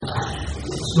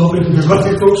It's lovely to be with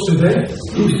you folks today.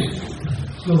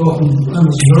 So often I'm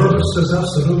as nervous as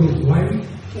this, I don't know why,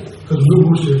 because I know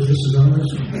most of this is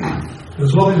honest.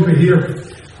 It's lovely to be here.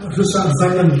 I just started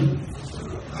thinking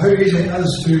how easy it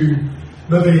is to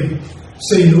maybe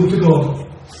say no to God.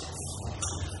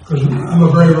 Because I'm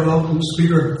a very reluctant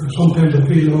speaker. Sometimes I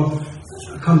feel,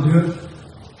 I can't do it.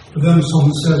 But then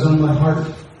someone says in my heart,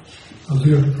 I'll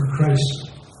do it for Christ,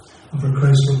 and for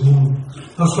Christ alone.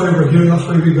 That's why we're here, that's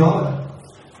why we gather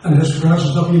in His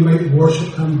presence, that we might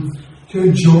worship Him, to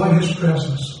enjoy His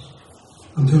presence,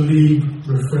 and to leave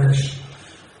refreshed.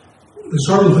 The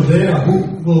sermon today, I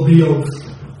hope, will be of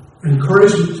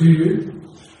encouragement to you.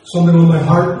 Something on my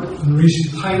heart in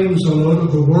recent times, a lot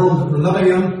of the world that we're living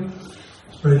in.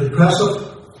 It's very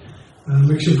depressive, and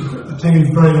makes you at times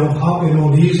very unhappy and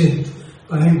uneasy.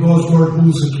 I think God's Word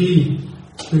holds the key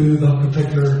to that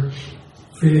particular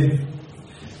feeling.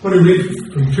 I'm going to read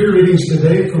from two readings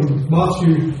today from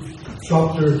Matthew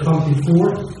chapter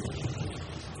 24.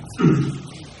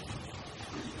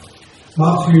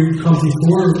 Matthew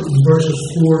 24, verses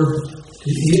 4 to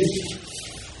 8.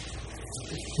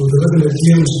 We'll be looking at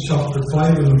James chapter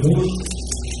 5 in a moment.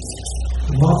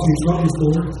 Matthew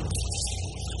 24,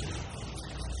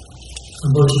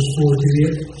 and verses 4 to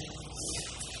 8.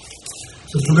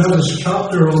 It's a tremendous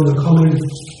chapter on the coming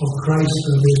of Christ,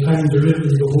 and the time to read it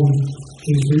and go home,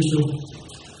 please do so.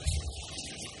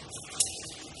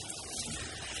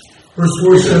 Verse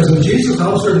 4 says, And Jesus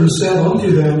answered and said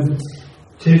unto them,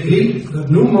 Take heed that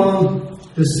no man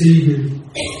deceive you.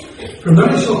 For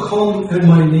many shall come in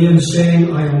my name,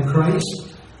 saying, I am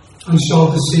Christ, and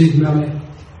shall deceive many.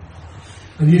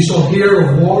 And ye shall hear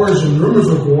of wars and rumours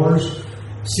of wars.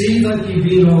 See that ye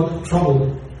be not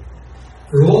troubled.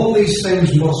 For all these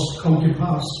things must come to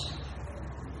pass,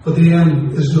 but the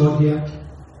end is not yet.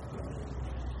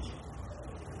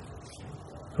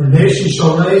 For nation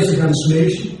shall rise against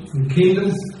nation, and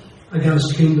kingdom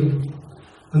against kingdom.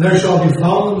 And there shall be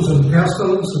famines and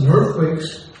pestilence and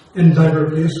earthquakes in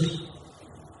divers places.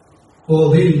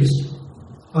 All these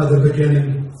are the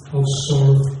beginning of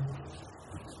sorrow.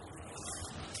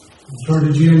 Turn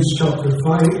to James chapter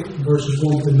 5, verses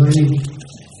 1 to 9.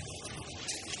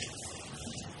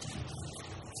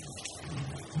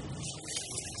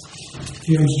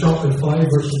 James chapter 5,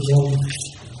 verses 1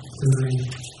 to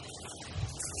 9.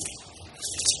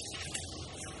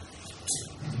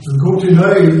 And go to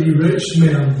now, ye rich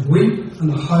men, weep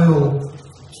and howl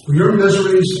for your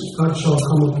miseries that shall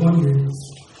come upon you.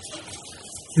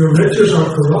 Your riches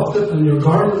are corrupted, and your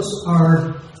garments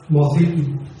are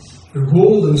moth-eaten. Your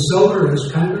gold and silver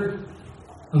is kindled,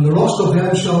 and the rust of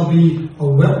them shall be a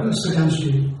witness against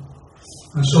you,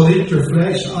 and shall eat your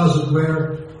flesh as it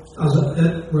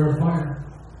were fire.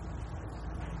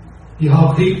 You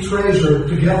have heaped treasure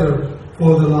together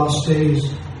for the last days.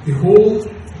 Behold,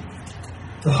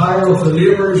 the hire of the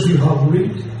labourers you have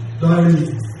reaped down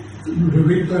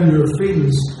your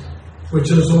fields,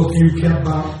 which is what you kept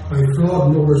back by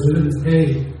fraud, nor they didn't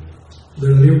pay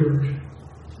their labourers.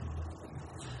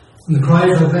 And the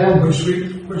cries of them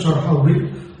which have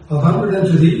reaped have entered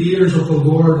into the ears of the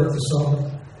Lord at the Sabbath.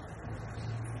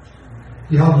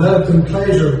 You have lived in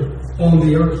pleasure on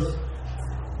the earth,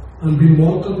 and been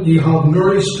wanton. Ye have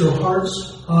nourished your hearts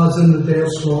as in the day of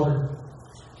slaughter.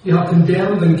 Ye have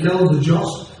condemned and killed the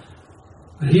just,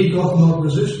 and he doth not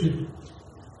resist you.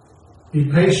 Be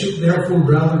patient, therefore,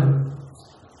 brethren,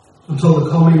 until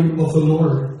the coming of the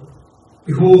Lord.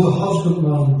 Behold, the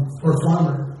husbandman or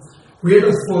farmer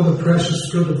waiteth for the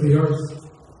precious fruit of the earth,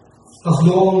 hath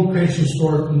long patience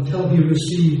for it, until he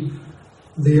receive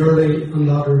the early and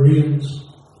latter rains.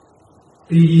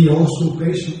 Be ye also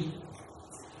patient.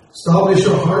 Establish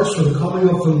your hearts, for the coming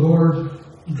of the Lord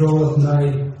draweth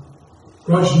nigh.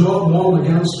 Grudge not one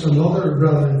against another,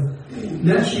 brethren,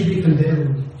 lest ye be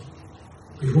condemned.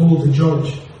 Behold, the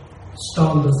judge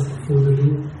standeth before the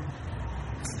door.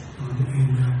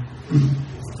 Amen.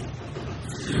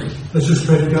 Let's just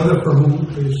pray together for a moment,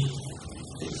 please.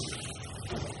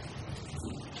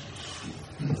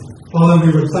 Father,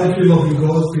 we would thank you, loving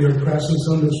God, for your presence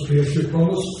in this place. You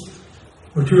promise,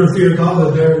 where two or three are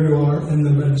gathered, there you are in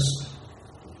the midst.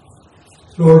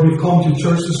 Lord, we've come to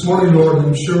church this morning, Lord, and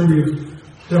I'm sure we've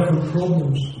different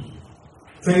problems.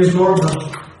 Things, Lord, that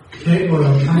take our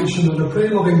attention, and I pray,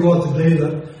 loving God, today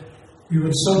that you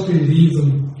would simply leave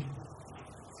them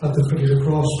at the foot of the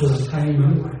cross for a time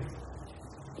anyway,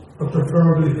 but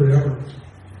preferably forever.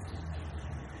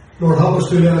 Lord, help us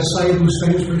to lay aside those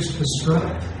things which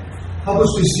distract. Help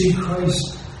us to see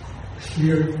Christ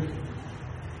clearly.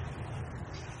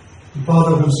 And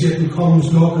Father, when Satan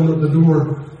comes knocking at the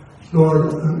door,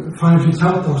 Lord, trying to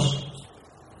tempt us,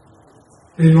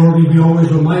 In order to be always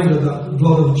reminded that the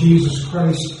blood of Jesus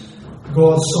Christ,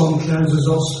 God's Son, cleanses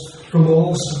us from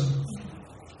all sin.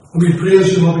 And we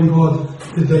praise you, loving God,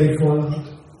 today for that.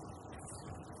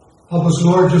 Help us,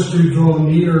 Lord, just to draw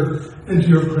near into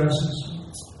your presence.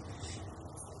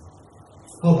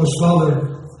 Help us,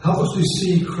 Father, help us to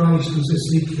see Christ and to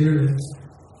see clearly.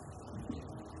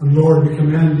 And Lord, we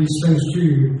commend these things to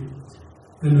you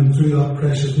in and through that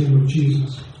precious name of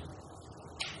Jesus.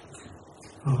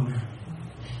 Amen.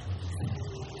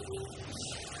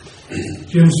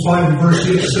 James 5 and verse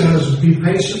 8 says, be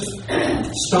patient,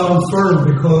 stand firm,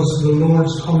 because the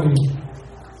Lord's coming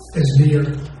is near.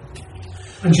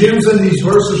 And James in these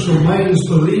verses reminds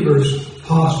believers,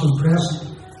 past and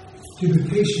present, to be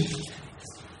patient.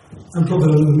 I'm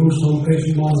probably the most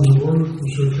impatient man in the world. I'm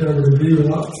sure Claire would agree with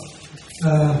that.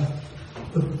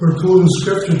 But we're told in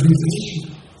Scripture to be patient,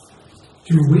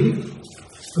 to wait.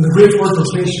 And the Greek word for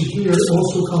patient here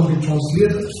also can be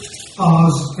translated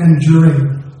as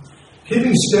enduring.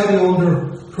 Keeping steady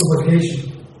under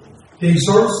provocation. He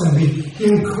exhorts them, he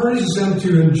encourages them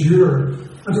to endure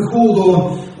and to hold on,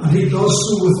 and he does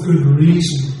so with good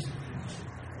reason.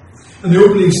 In the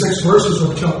opening 6 verses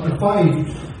of chapter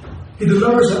 5, he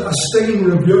delivers a stinging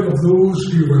rebuke of those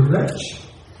who were rich.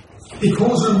 He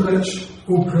calls them rich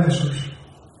oppressors.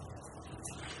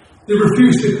 They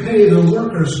refused to pay their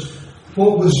workers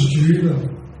what was due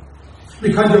them.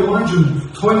 We can't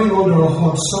imagine toiling under a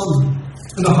hot sun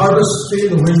in a harvest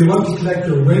field, and when you want to collect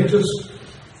your wages,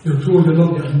 you're told you're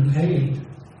not getting paid.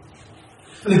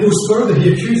 And he goes further,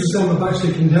 he accuses them of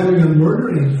actually condemning and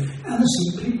murdering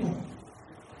innocent people.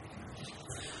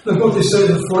 Now, what they say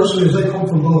that fortunately, as they come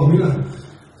from Ballymena,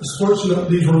 it's fortunate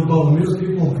these weren't Ballymena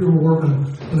people who were working,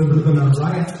 and there would have been a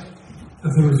riot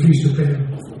if they refused to pay them.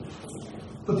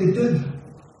 But they did.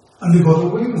 And they got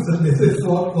away with it. They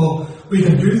thought, well, we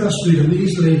can do this, we can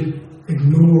easily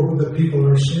ignore what the people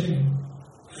are saying.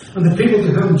 And the people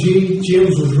to whom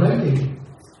James was writing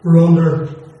were under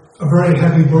a very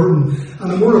heavy burden.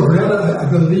 And the more I've read it, I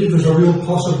believe there's a real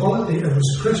possibility it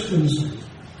was Christians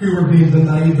who were being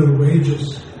denied their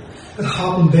wages. It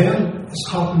happened then, it's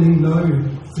happening now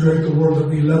throughout the world that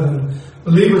we live in.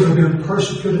 Believers are being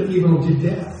persecuted even unto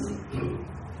death.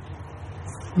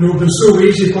 You know, it was so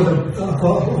easy for at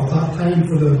that time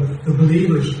for the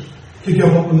believers to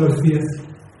give up on their faith.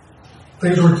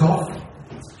 Things were tough.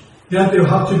 Yet they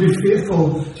have to be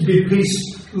faithful, to be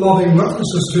peace-loving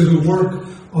witnesses to the work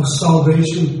of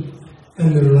salvation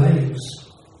in their lives.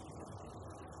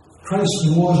 Christ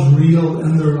was real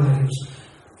in their lives.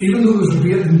 Even though there's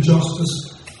great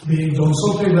injustice being done,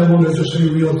 sometimes I wonder just how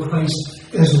real Christ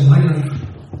is in my life.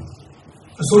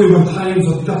 It's only when times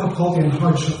of difficulty and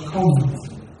hardship come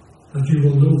that you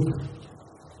will know.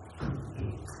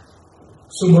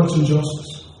 So much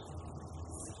injustice.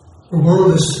 The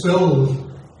world is filled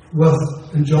with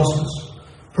injustice.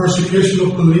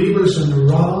 Persecution of believers in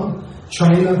Iran,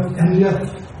 China, India.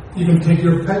 You can take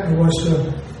your pick and watch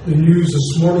the news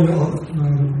this morning.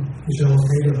 Michelle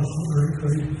Taylor, that's not very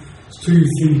clear. It's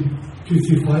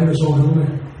 235 is on, isn't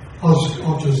it?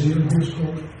 Al Jazeera, it's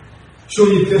called. Show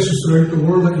you places throughout the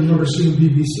world that you never see on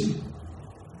BBC,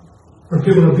 where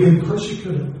people are being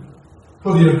persecuted.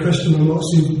 Whether you're a Christian or not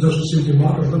doesn't seem to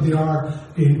matter, but they are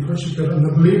being persecuted. And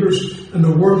the believers in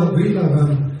the world that we live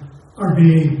in are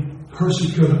being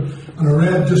persecuted. And I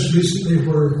read just recently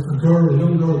where a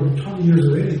young girl, 20 years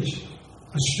of age,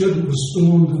 a student was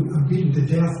stoned and beaten to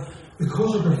death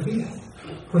because of her faith,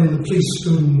 when the police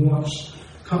stood and watched.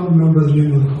 Can't remember the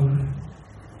name of the country.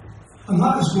 And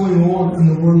that is going on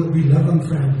in the world that we live in,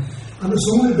 friend. And it's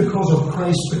only because of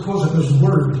Christ, because of His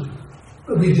Word,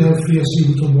 that we dare face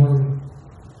even tomorrow.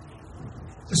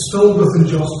 It's filled with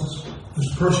injustice.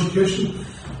 There's persecution.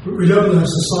 We live in a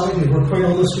society where, quite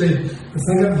honestly, the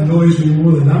thing that annoys me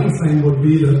more than anything would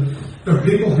be that there are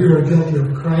people who are guilty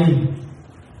of crime,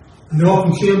 and they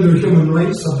often claim their human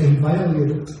rights have been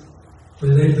violated,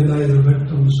 where they deny their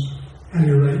victims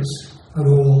any rights at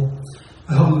all.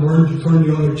 I haven't learned to turn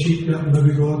the other cheek yet, and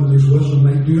maybe God in His wisdom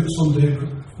might do it someday, but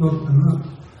not at the minute.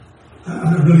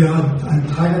 And it really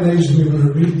antagonizes me when I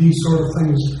read these sort of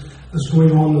things that's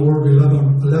going on in the world we live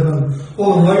in.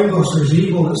 All around us there's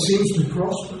evil that seems to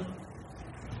prosper.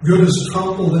 Good is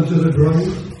trampled into the ground.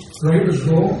 Right is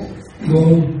wrong.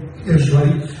 Wrong is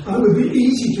right. And it would be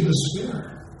easy to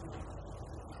despair.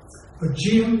 But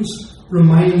James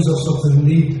reminds us of the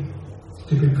need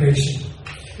to be patient.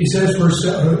 He says, verse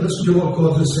 7, listen to what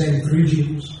God is saying through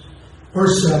James.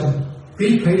 Verse 7,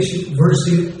 be patient. Verse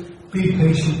 8, be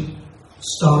patient.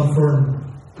 Stand firm.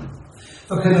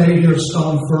 That kind of idea of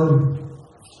stand firm.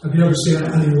 Have you ever seen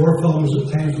any war films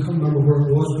at times? I can't remember where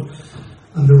it was, but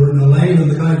And they were in a line,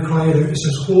 and the guy cried out, he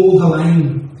says, hold the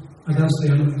line against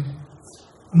the enemy.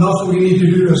 And that's what we need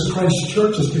to do as Christ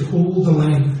Church, is to hold the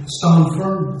line, stand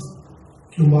firm,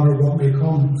 no matter what may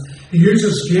come.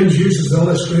 James uses the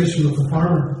illustration of the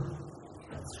farmer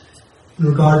in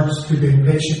regards to being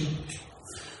patient.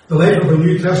 The life of a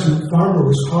New Testament farmer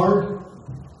was hard.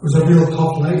 It was a real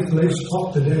tough life. Life's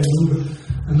tough today.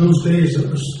 In those days it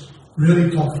was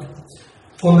really tough.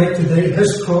 Unlike today,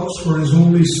 his crops were his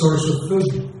only source of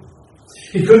food.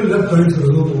 He couldn't live down to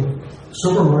the local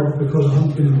supermarket because it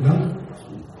hadn't been invented.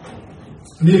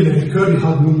 And even if he could, he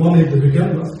had no money to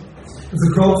begin with. If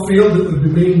the crop failed, it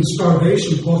would mean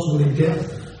starvation, possibly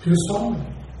death to his family.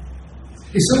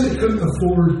 He simply couldn't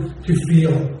afford to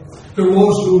fail. There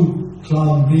was no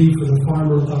plan B for the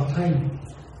farmer at that time.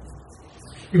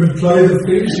 He would plough the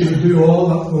fields, he would do all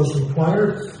that was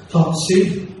required, plant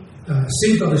seed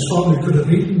that his family could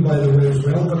have eaten, by the way, as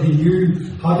well, but he knew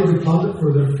had to be planted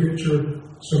for their future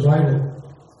survival.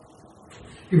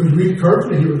 He would read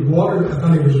carefully, he would water it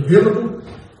when he was available.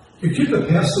 He'd keep the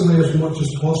pests away as much as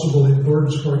possible, like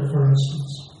birds, for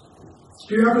instance.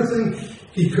 Do everything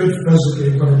he could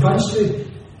physically, but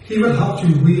eventually he would have to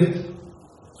wait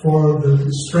for the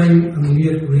spring and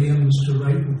late rains to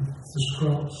ripen his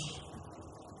crops.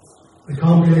 It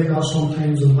can be like that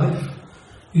sometimes in life.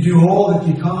 You do all that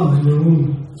you can in your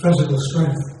own physical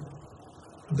strength,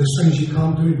 but there's things you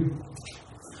can't do.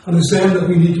 And it's then that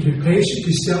we need to be patient,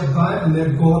 to step back and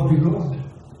let God be God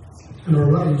in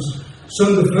our lives.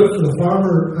 Soon the fruit for the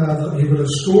farmer that he would have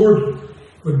stored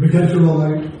would begin to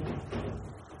run out.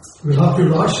 He would have to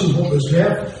ration what was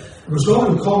left. It was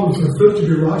not uncommon for food to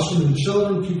be rationed and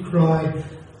children to cry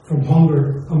from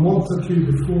hunger a month or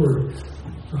two before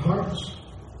the harvest.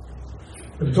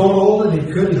 But he'd done all that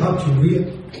he could, he had to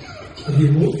wait. But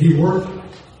he worked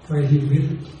while he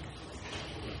waited.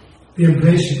 Being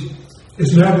patient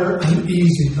is never an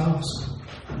easy task.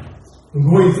 When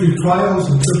going through trials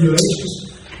and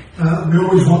tribulations, we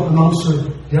always want an answer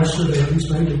yesterday, at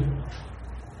least I do.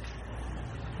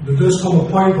 But there does come a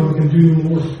point when we can do no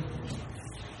more.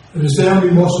 It is then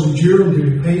we must endure and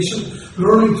be patient,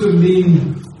 learning to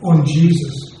lean on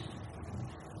Jesus.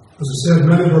 As I said,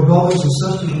 many of our brothers and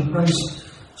sisters in Christ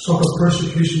suffer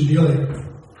persecution daily,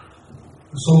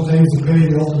 and sometimes they pay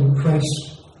the ultimate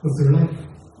price with their life.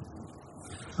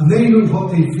 And they know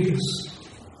what they face.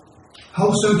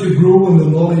 Helps them to grow in the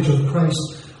knowledge of Christ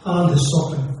and His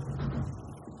suffering.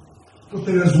 But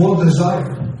there is one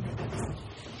desire.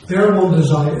 Their one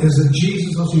desire is that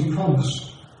Jesus, as He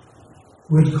promised,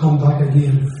 would come back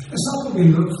again. It's not what we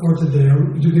look for today.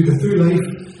 We go through life,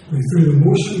 we go through the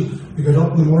motion, we get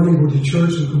up in the morning, go to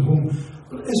church and come home.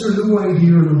 But is there no idea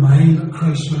in our mind that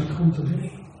Christ might come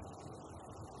today?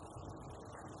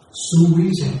 So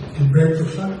easy to break the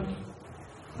fact.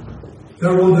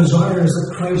 Their one desire is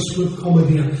that Christ would come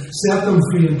again, set them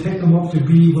free and take them up to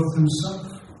be with Himself.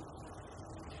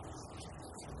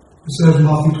 It says in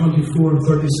Matthew 24 and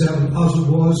 37, as it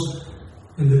was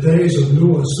in the days of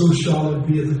Noah, so shall it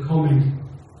be at the coming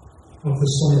of the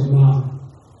Son of Man.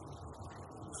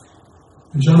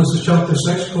 In Genesis chapter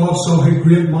 6, God saw how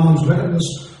great man's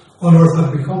wickedness on earth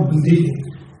had become. Indeed,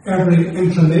 every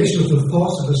inclination of the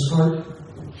thoughts of his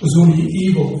heart was only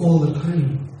evil all the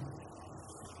time.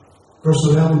 Verse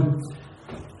 11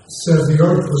 says, the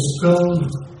earth was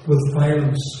filled with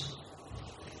violence.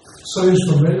 Sounds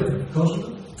familiar, doesn't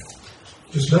it?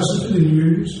 Just listen to the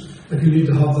news if you need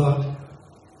to have that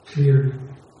clear.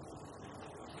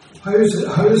 How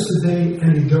is today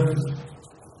any different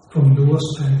from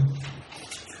Noah's time?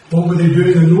 What were they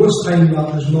doing in Noah's time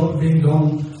that is not being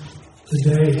done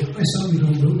today? I certainly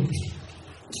don't know.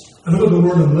 I look at the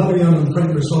world I'm living in and think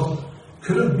to myself,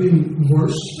 could it have been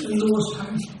worse in Noah's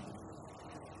time?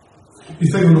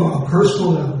 You think on a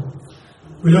personal level,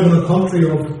 we live in a country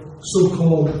of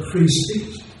so-called free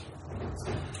speech.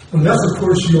 Unless, of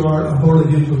course, you are a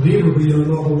born-again believer, we are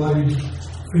not allowed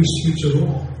free speech at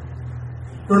all.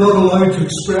 We're not allowed to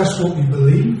express what we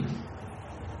believe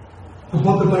and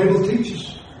what the Bible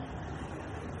teaches.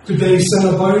 Today,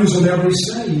 sin abounds on every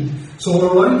side. It's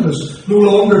all around us. No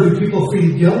longer do people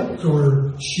feel guilt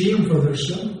or shame for their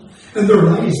sin. In their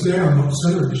lives, they are not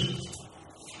sinners.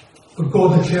 But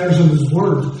God declares in His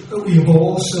Word that we have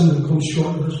all sinned and come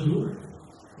short of His glory.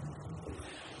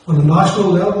 On a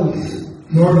national level,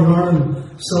 Northern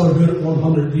Ireland celebrated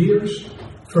 100 years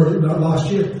for that last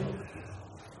year.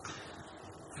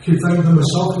 I keep thinking to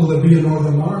myself, will there be a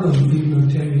Northern Ireland even in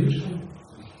 10 years?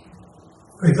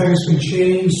 I think things can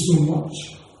change so much.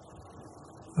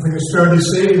 I think it's fair to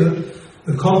say that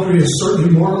the country is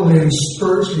certainly morally and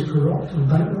spiritually corrupt and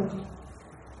bankrupt.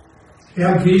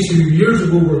 MPs who years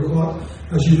ago were caught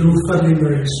as you know, fiddling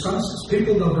their expenses.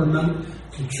 People that are meant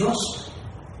to trust,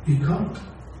 you can't.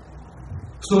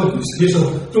 It's not like it's a case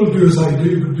of, don't do as I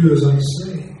do, but do as I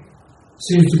say.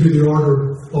 Seems to be the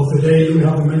order of the day. We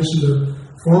haven't mentioned the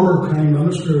former Prime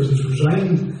Minister has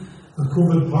resigned a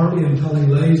COVID party and telling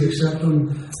lies, except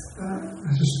on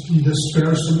you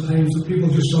despair sometimes that people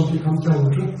just simply can't tell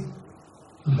the truth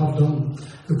and have done.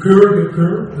 The poor get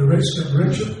poorer, the rich get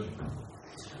richer.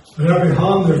 On every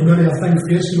hand, there's many a thing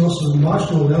facing us on a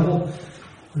national level.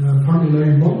 Apparently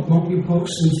now monkeypox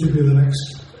seems to be the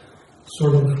next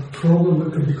sort of problem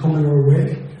that could be coming our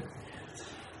way.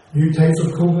 New types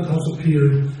of COVID has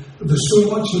appeared. But there's so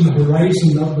much on the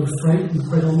horizon that would frighten,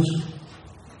 quite honestly,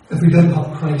 if we didn't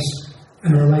have Christ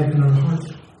in our life, in our heart.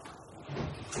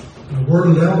 On a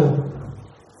world level,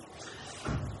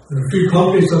 there are a few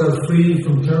countries that are free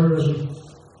from terrorism.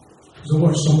 As I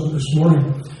watched some this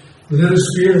morning, the latest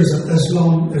fear is that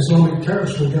Islamic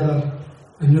terrorists will get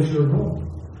a nuclear bomb.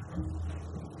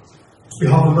 We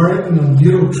have American and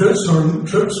NATO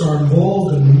troops are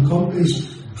involved in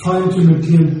countries trying to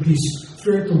maintain peace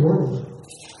throughout the world.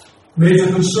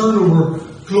 Major concern over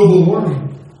global warming.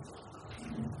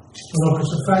 And of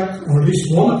its effect, or at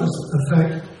least one of its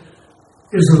effect,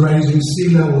 is the rising sea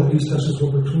level. At least this is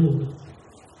what we're told.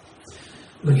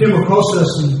 I came across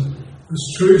this, and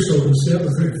it's true, so I can say it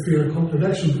without fear of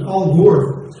contradiction. Al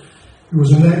Gore, who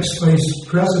was the next vice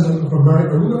president of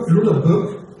America, wrote a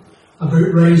book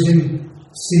about rising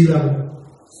sea level.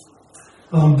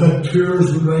 Did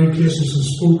tours around places and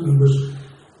spoke, and was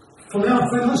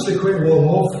financially quite well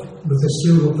off with the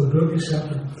sale of the book, etc.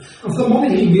 And for the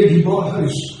money he made, he bought a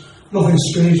house. Nothing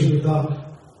strange about that.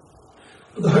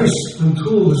 But the house, I'm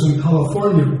told, is in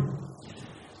California.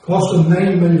 Cost him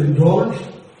 $9 million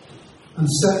and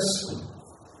sits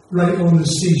right on the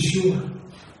seashore.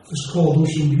 It's called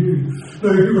Ocean View.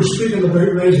 Now, if you were speaking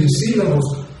about rising sea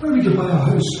levels, why would you buy a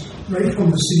house right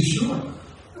on the seashore?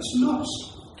 That's nuts.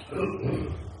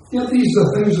 Yet these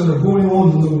are things that are going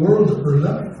on in the world that we're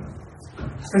living.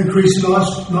 Increased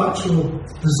natural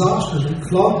disasters like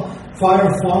flood, fire,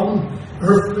 famine,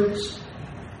 earthquakes,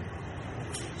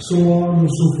 so on and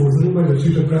so forth. I don't want to get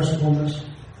too depressed upon this.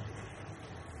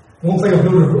 One thing I've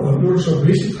noticed of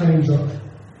recent times that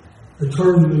the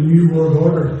term the New World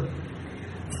Order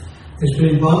is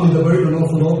being bandied about an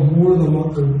awful lot more than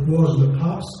what there was in the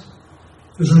past.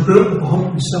 There's a group of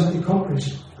 170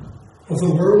 countries of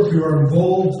the world who are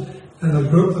involved in a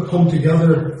group that come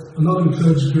together, and that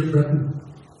includes Great Britain.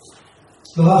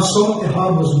 The last summit they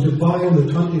had was in Dubai on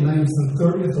the 29th and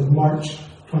 30th of March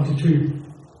 22.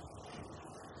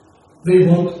 They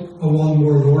want a one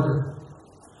world order.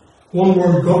 One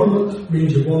world government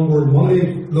means you one world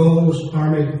money, laws,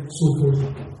 army, so forth.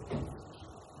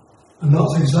 And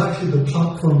that's exactly the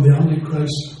platform the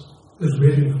Antichrist is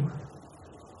waiting for.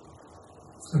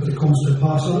 If it comes to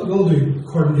pass, and it will do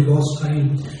according to God's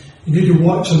time. You need to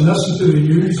watch and listen to the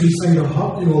news. These things are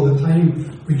happening all the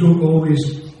time. We don't always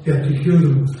get to hear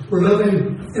them. We're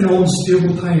living in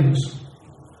unstable times.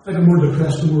 I got more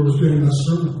depressed when I was doing this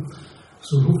sermon.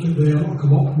 So hopefully they'll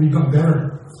come up and we got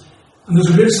better. And there's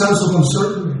a great sense of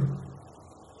uncertainty.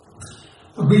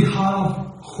 But we have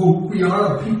hope. We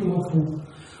are a people of hope.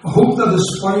 A hope that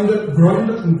is founded,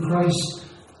 grounded in Christ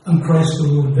and Christ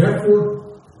alone.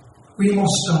 Therefore, we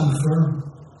must stand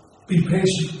firm. Be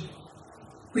patient.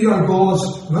 We are God's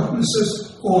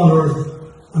witnesses on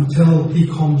earth until He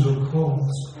comes or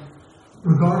calls.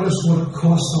 Regardless what it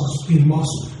costs us, we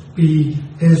must be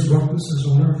His witnesses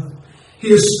on earth. He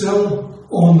is still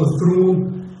on the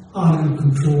throne and in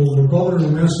control. Our brother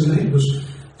on Wednesday night was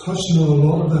touching on a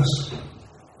lot of this.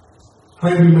 How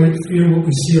we might feel what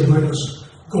we see about us.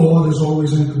 God is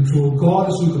always in control. God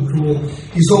is in control.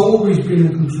 He's always been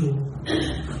in control.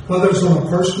 Whether it's on a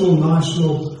personal,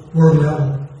 national, world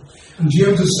level. And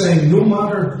James is saying, no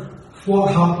matter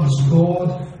what happens,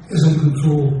 God is in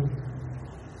control.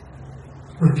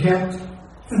 We're kept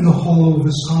in the hollow of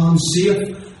His hand,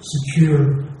 safe,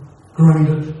 secure,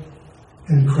 grounded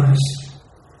in Christ.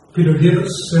 Peter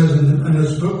Davis says in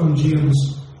his book on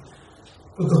James,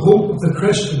 but the hope of the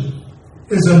Christian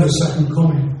is in the second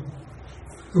coming.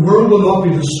 The world will not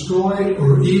be destroyed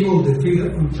or evil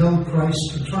defeated until Christ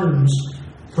returns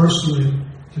personally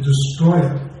to destroy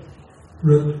it,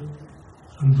 root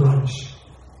and branch.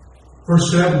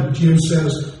 Verse 7, James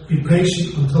says, be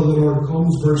patient until the Lord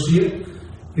comes. Verse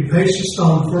 8, be patient,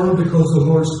 stand firm, because the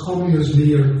Lord's coming is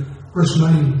near. Verse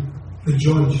 9, the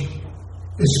judge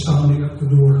is standing at the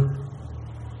door.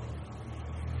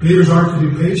 Believers are to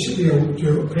be patient, they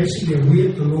patiently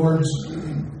await the Lord's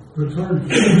return.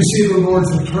 We see the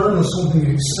Lord's return as something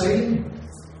exciting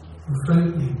or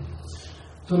frightening.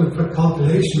 Done a quick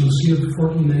calculation and see it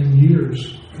 49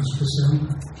 years this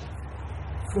December.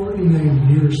 49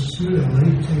 years, it's nearly a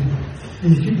lifetime. And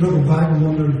you keep looking back and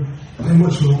wondering how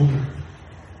much longer.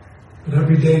 But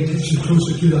every day takes you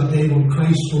closer to that day when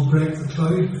Christ will break the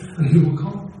cloud and He will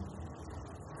come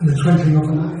in the twinkling of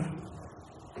an eye.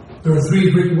 There are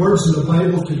 3 Greek words in the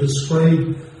Bible to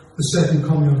describe the second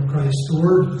coming of Christ. The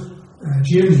word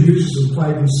James uses in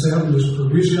 5 and 7 is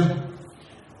parousia,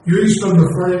 used when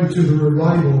referring to the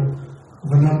arrival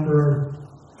of an emperor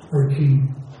or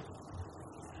king.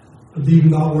 But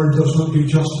even that word does not do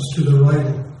justice to the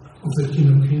arrival of the King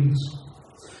of Kings.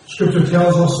 Scripture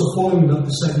tells us the following, that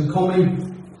the second coming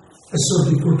is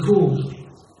certainly foretold.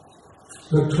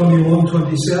 Luke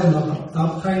 21:27, at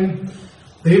that time,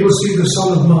 they will see the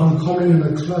Son of Man coming in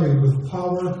a cloud with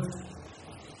power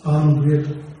and great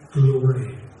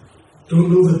glory.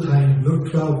 Don't know the time. Luke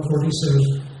 12:40 says,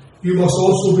 you must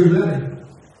also be ready,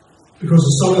 because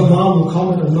the Son of Man will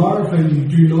come at an hour when you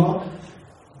do not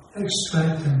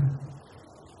expect Him.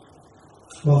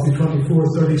 Matthew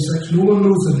 24:36, no one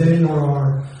knows the day nor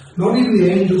hour, not even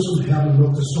the angels of heaven, nor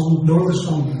the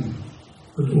Son,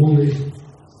 but only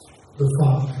the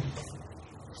Father.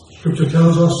 Scripture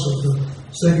tells us that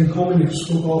the second coming is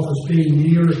spoken of as being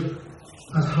near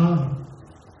at hand.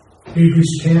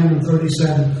 Hebrews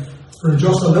 10:37, for in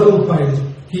just a little while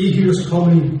He who is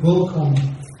coming will come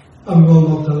and will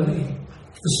not delay.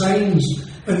 The signs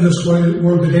in this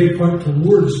world today point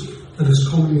towards that His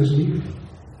coming is near.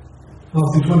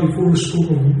 Matthew 24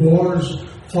 spoke of wars,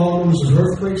 famines and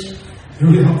earthquakes. You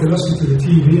only have to listen to the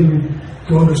TV and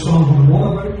to understand what I'm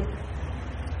on about.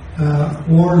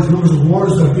 Wars, numbers of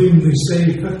wars that have been, they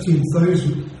say,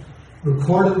 15,000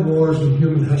 recorded wars in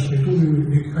human history. I don't think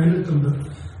we counted them, but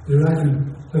they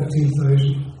reckon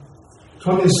 15,000.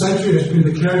 20th century has been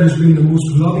declared as being the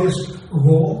most bloodiest of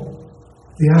all.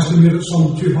 They estimate that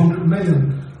some 200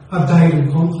 million have died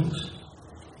in conflicts.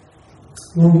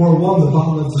 World War I, the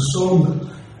Battle of the Somme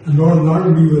in Northern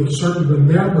Ireland, we would certainly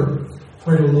remember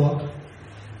quite a lot.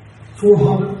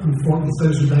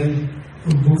 440,000 died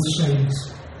on both sides,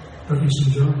 British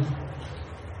and German.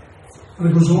 And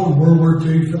it goes on, World War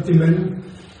II, 50 million.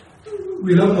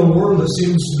 We live in a world that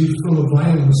seems to be full of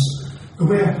violence. The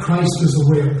way of Christ is the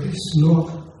way of peace, not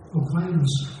of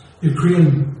violence.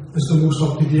 Ukraine is the most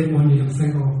up-to-date one you can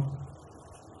think of.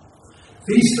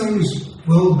 These things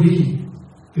will be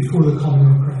before the coming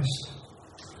of Christ.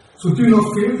 So do not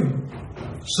fear them.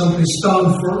 Simply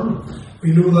stand firm.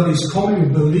 We know that He's coming,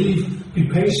 and believe, be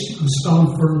patient, and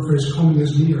stand firm, for His coming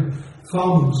is near.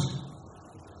 Famines.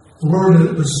 The world,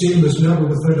 it would seem, is never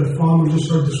without a famine. We just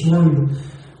heard this morning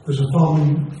there's a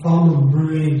famine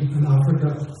brewing in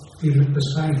Africa even at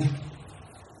this time.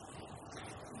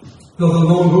 Not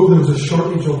long ago there was a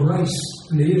shortage of rice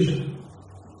in Asia.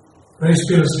 Rice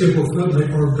being a staple food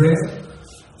like our bread.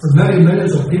 For many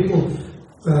millions of people,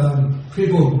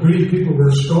 greedy people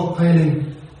were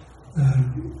stockpiling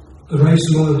the rice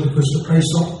in order to push the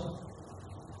price up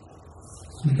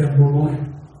and get more money.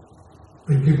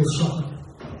 Make people suffer.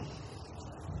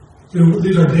 You know,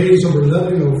 these are days that we're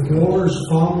living of wars,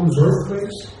 famines,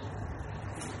 earthquakes.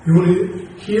 You only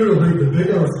hear about the big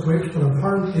earthquakes, but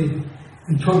apparently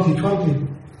in 2020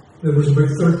 there was about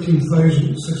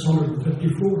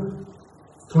 13,654.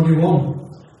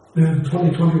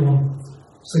 2021,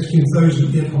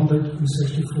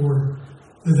 16,864.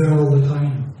 They're there all the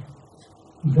time.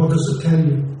 And what does it tell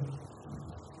you?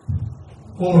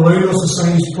 All around us the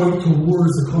signs point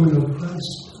towards the coming of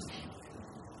Christ.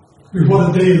 What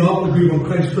a day that would be when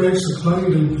Christ breaks the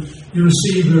cloud and you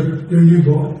receive your new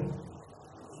body.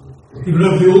 Even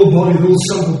if the old body, the old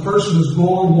simple person is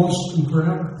gone once and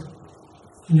forever,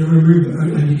 and you remove it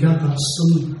and you get that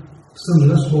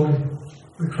sinless body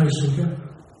that Christ will give.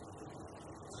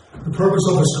 The purpose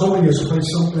of His coming is quite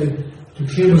simply to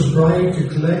claim His bride, to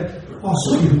collect us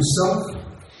to Himself,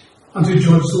 and to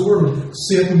judge the world.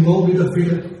 Satan will be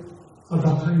defeated at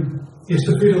that time. He is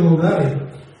defeated already,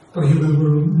 but he will be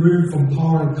removed from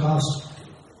power and cast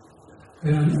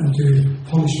into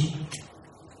punishment.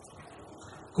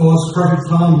 God's perfect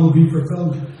plan will be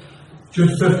fulfilled.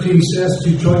 Jude 15 says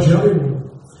to judge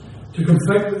everyone, to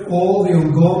convict all the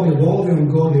ungodly of all the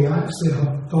ungodly acts they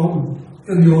have done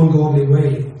in the ungodly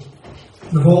way,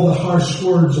 and of all the harsh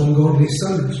words ungodly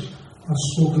sinners have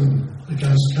spoken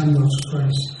against Him, that's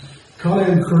Christ. Can I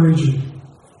encourage you?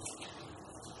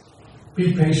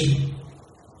 Be patient.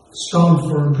 Stand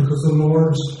firm, because the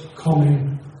Lord's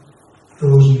coming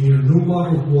draws near. No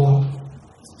matter what,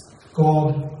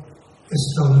 God is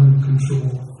still in control.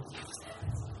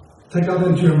 Take that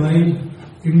into your mind.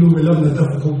 Even though we live in a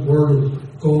difficult world,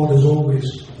 God is always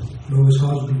and always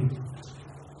has been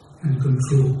in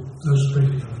control. Let's pray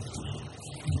together.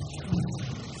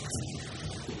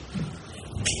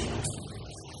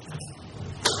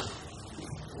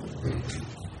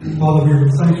 Father, we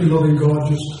will thank you, loving God,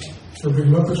 just for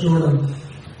being with us, Lord, and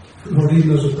Lord,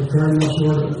 even as we're preparing us,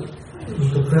 Lord, it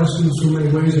was depressing in so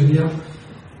many ways, and yet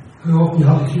how often you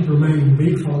have to keep reminding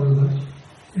me, Father, that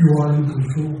you are in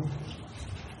control.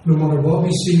 No matter what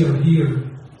we see or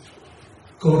hear,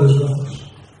 God is with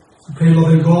us. I pray,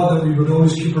 loving God, that we would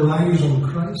always keep our eyes on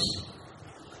Christ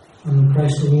and on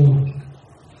Christ alone.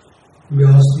 We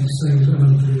ask these things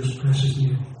in His precious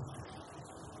name.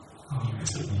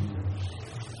 Amen.